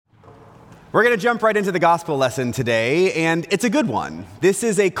We're going to jump right into the gospel lesson today, and it's a good one. This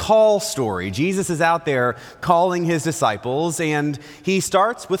is a call story. Jesus is out there calling his disciples, and he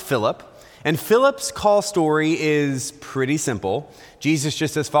starts with Philip. And Philip's call story is pretty simple. Jesus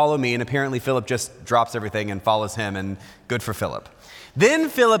just says, "Follow me," and apparently Philip just drops everything and follows him, and good for Philip. Then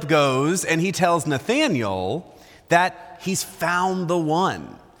Philip goes and he tells Nathanael that he's found the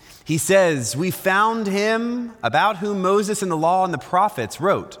one. He says, "We found him about whom Moses and the law and the prophets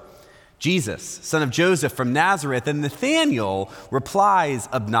wrote, Jesus, son of Joseph from Nazareth." And Nathanael replies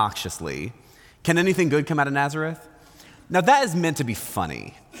obnoxiously, "Can anything good come out of Nazareth?" Now that is meant to be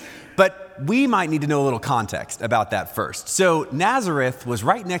funny, but we might need to know a little context about that first. So Nazareth was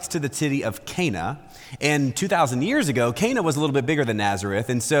right next to the city of Cana, and 2,000 years ago, Cana was a little bit bigger than Nazareth,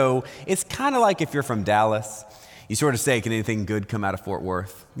 and so it's kind of like if you're from Dallas, you sort of say, "Can anything good come out of Fort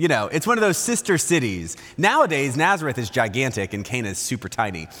Worth?" You know, it's one of those sister cities. Nowadays, Nazareth is gigantic and Cana is super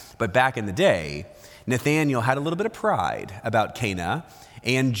tiny. But back in the day, Nathanael had a little bit of pride about Cana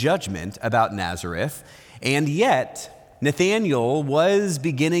and judgment about Nazareth. And yet, Nathanael was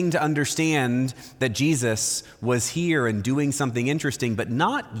beginning to understand that Jesus was here and doing something interesting, but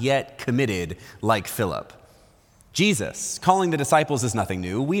not yet committed like Philip. Jesus calling the disciples is nothing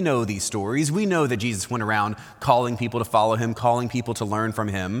new. We know these stories. We know that Jesus went around calling people to follow him, calling people to learn from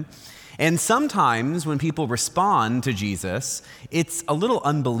him. And sometimes when people respond to Jesus, it's a little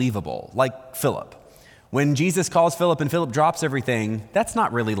unbelievable, like Philip. When Jesus calls Philip and Philip drops everything, that's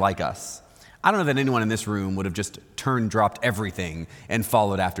not really like us. I don't know that anyone in this room would have just dropped everything and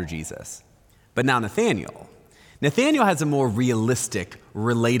followed after Jesus. But now Nathanael has a more realistic,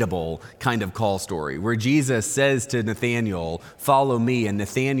 relatable kind of call story where Jesus says to Nathanael, "Follow me," and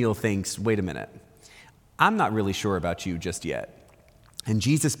Nathanael thinks, "Wait a minute, I'm not really sure about you just yet." And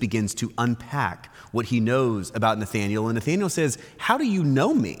Jesus begins to unpack what he knows about Nathanael, and Nathanael says, "How do you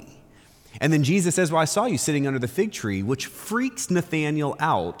know me?" And then Jesus says, "Well, I saw you sitting under the fig tree," which freaks Nathanael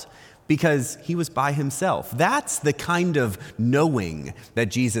out because he was by himself. That's the kind of knowing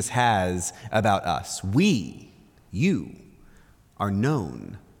that Jesus has about us. You are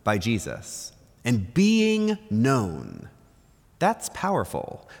known by Jesus. And being known, that's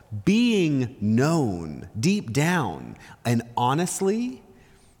powerful. Being known deep down and honestly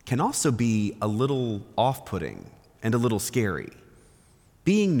can also be a little off-putting and a little scary.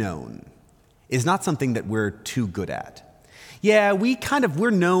 Being known is not something that we're too good at. Yeah,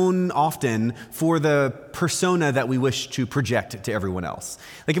 we're known often for the persona that we wish to project to everyone else.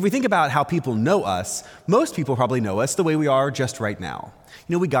 Like if we think about how people know us, most people probably know us the way we are just right now.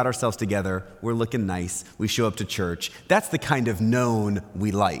 You know, we got ourselves together, we're looking nice, we show up to church. That's the kind of known we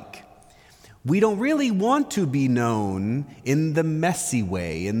like. We don't really want to be known in the messy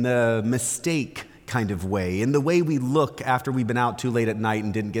way, in the mistake kind of way, in the way we look after we've been out too late at night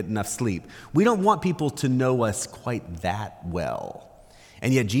and didn't get enough sleep. We don't want people to know us quite that well.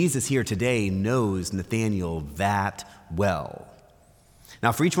 And yet Jesus here today knows Nathanael that well.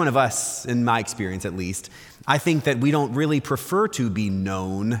 Now, for each one of us, in my experience at least, I think that we don't really prefer to be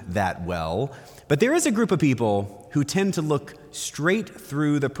known that well, but there is a group of people who tend to look straight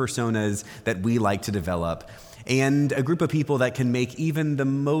through the personas that we like to develop, and a group of people that can make even the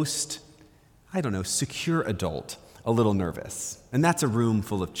most secure adult a little nervous. And that's a room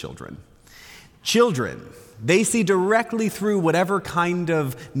full of children. Children, they see directly through whatever kind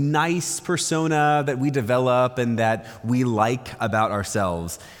of nice persona that we develop and that we like about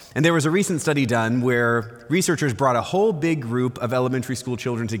ourselves. And there was a recent study done where researchers brought a whole big group of elementary school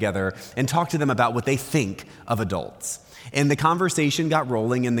children together and talked to them about what they think of adults. And the conversation got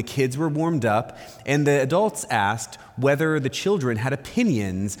rolling and the kids were warmed up and the adults asked whether the children had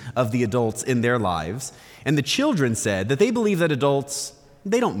opinions of the adults in their lives. And the children said that they believe that adults,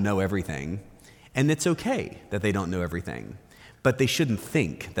 they don't know everything. And it's okay that they don't know everything, but they shouldn't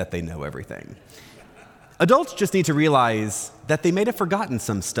think that they know everything. Adults just need to realize that they may have forgotten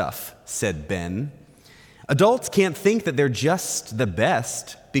some stuff, said Ben. Adults can't think that they're just the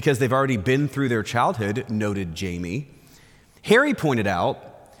best because they've already been through their childhood, noted Jamie. Harry pointed out,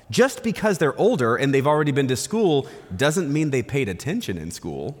 just because they're older and they've already been to school doesn't mean they paid attention in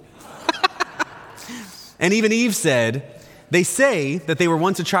school. And even Eve said, they say that they were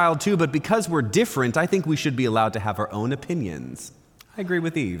once a child too, but because we're different, I think we should be allowed to have our own opinions. I agree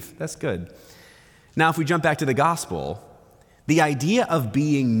with Eve. That's good. Now, if we jump back to the gospel, the idea of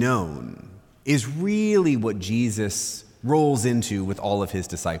being known is really what Jesus rolls into with all of his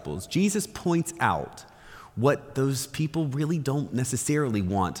disciples. Jesus points out what those people really don't necessarily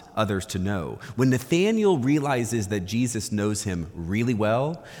want others to know. When Nathanael realizes that Jesus knows him really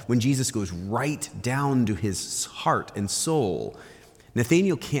well, when Jesus goes right down to his heart and soul,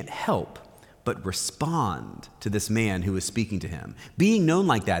 Nathanael can't help but respond to this man who is speaking to him. Being known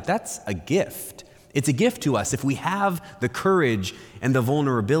like that, that's a gift. It's a gift to us if we have the courage and the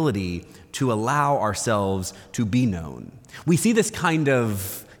vulnerability to allow ourselves to be known. We see this kind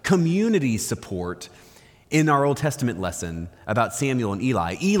of community support in our Old Testament lesson about Samuel and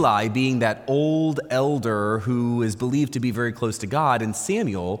Eli. Eli being that old elder who is believed to be very close to God, and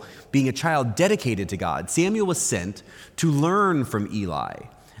Samuel being a child dedicated to God. Samuel was sent to learn from Eli,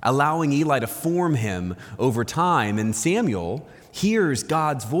 allowing Eli to form him over time. And Samuel hears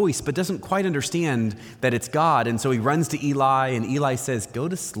God's voice but doesn't quite understand that it's God. And so he runs to Eli, and Eli says, "Go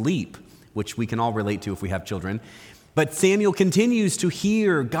to sleep," which we can all relate to if we have children. But Samuel continues to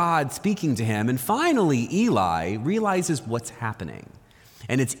hear God speaking to him. And finally, Eli realizes what's happening.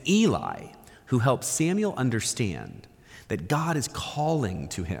 And it's Eli who helps Samuel understand that God is calling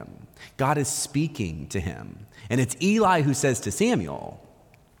to him. God is speaking to him. And it's Eli who says to Samuel,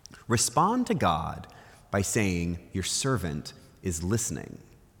 "Respond to God by saying, 'Your servant is listening.'"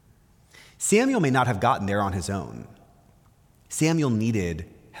 Samuel may not have gotten there on his own. Samuel needed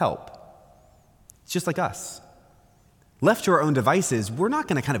help. It's just like us. Left to our own devices, we're not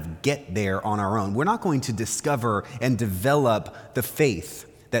going to kind of get there on our own. We're not going to discover and develop the faith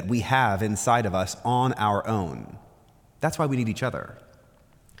that we have inside of us on our own. That's why we need each other.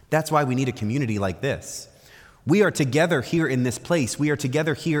 That's why we need a community like this. We are together here in this place. We are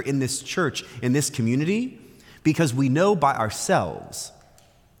together here in this church, in this community, because we know by ourselves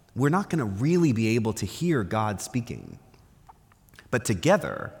we're not going to really be able to hear God speaking. But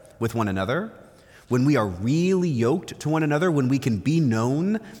together with one another, when we are really yoked to one another, when we can be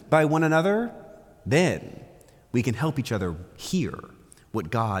known by one another, then we can help each other hear what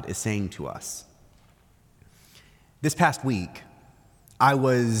God is saying to us. This past week, I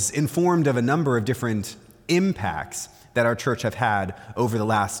was informed of a number of different impacts that our church have had over the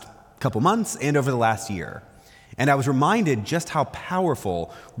last couple months and over the last year. And I was reminded just how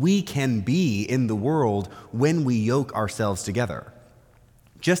powerful we can be in the world when we yoke ourselves together.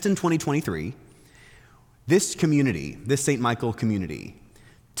 Just in 2023, this community, this St. Michael community,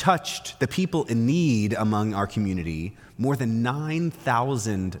 touched the people in need among our community more than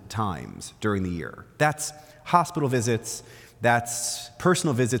 9,000 times during the year. That's hospital visits, that's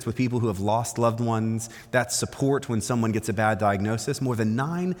personal visits with people who have lost loved ones, that's support when someone gets a bad diagnosis. More than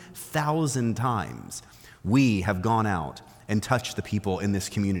 9,000 times we have gone out and touched the people in this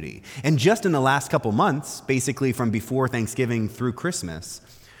community. And just in the last couple months, basically from before Thanksgiving through Christmas,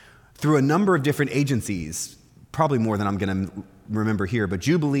 through a number of different agencies, probably more than I'm going to remember here, but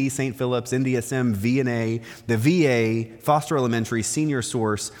Jubilee, St. Philip's, NDSM, V&A, the VA, Foster Elementary, Senior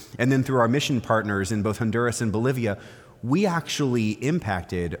Source, and then through our mission partners in both Honduras and Bolivia, we actually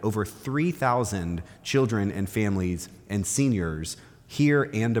impacted over 3,000 children and families and seniors here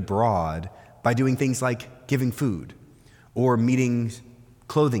and abroad by doing things like giving food or meeting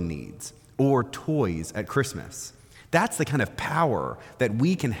clothing needs or toys at Christmas. That's the kind of power that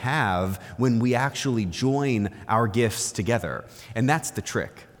we can have when we actually join our gifts together. And that's the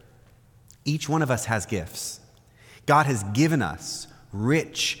trick. Each one of us has gifts. God has given us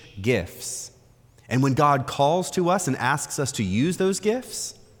rich gifts. And when God calls to us and asks us to use those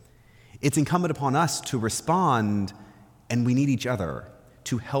gifts, it's incumbent upon us to respond, and we need each other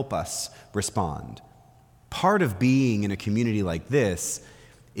to help us respond. Part of being in a community like this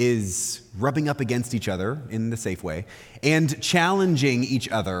is rubbing up against each other in the safe way and challenging each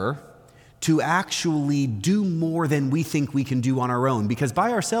other to actually do more than we think we can do on our own. Because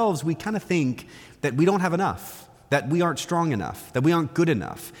by ourselves, we kind of think that we don't have enough, that we aren't strong enough, that we aren't good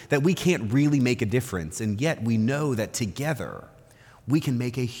enough, that we can't really make a difference. And yet we know that together we can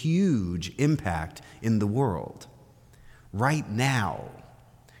make a huge impact in the world. Right now,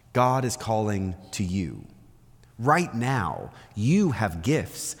 God is calling to you. Right now, you have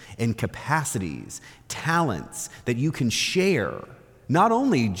gifts and capacities, talents that you can share, not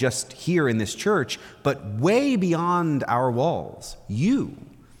only just here in this church, but way beyond our walls. You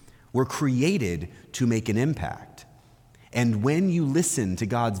were created to make an impact. And when you listen to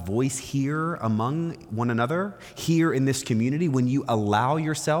God's voice here among one another, here in this community, when you allow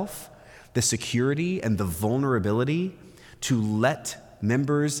yourself the security and the vulnerability to let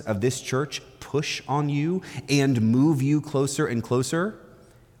members of this church push on you and move you closer and closer,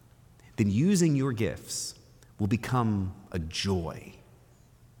 then using your gifts will become a joy.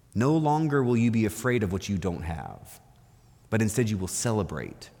 No longer will you be afraid of what you don't have, but instead you will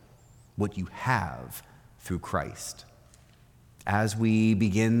celebrate what you have through Christ. As we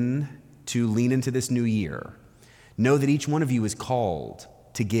begin to lean into this new year, know that each one of you is called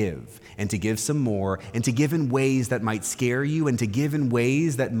to give, and to give some more, and to give in ways that might scare you, and to give in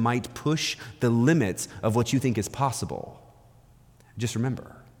ways that might push the limits of what you think is possible. Just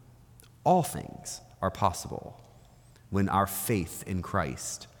remember, all things are possible when our faith in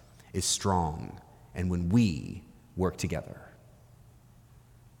Christ is strong and when we work together.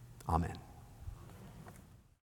 Amen.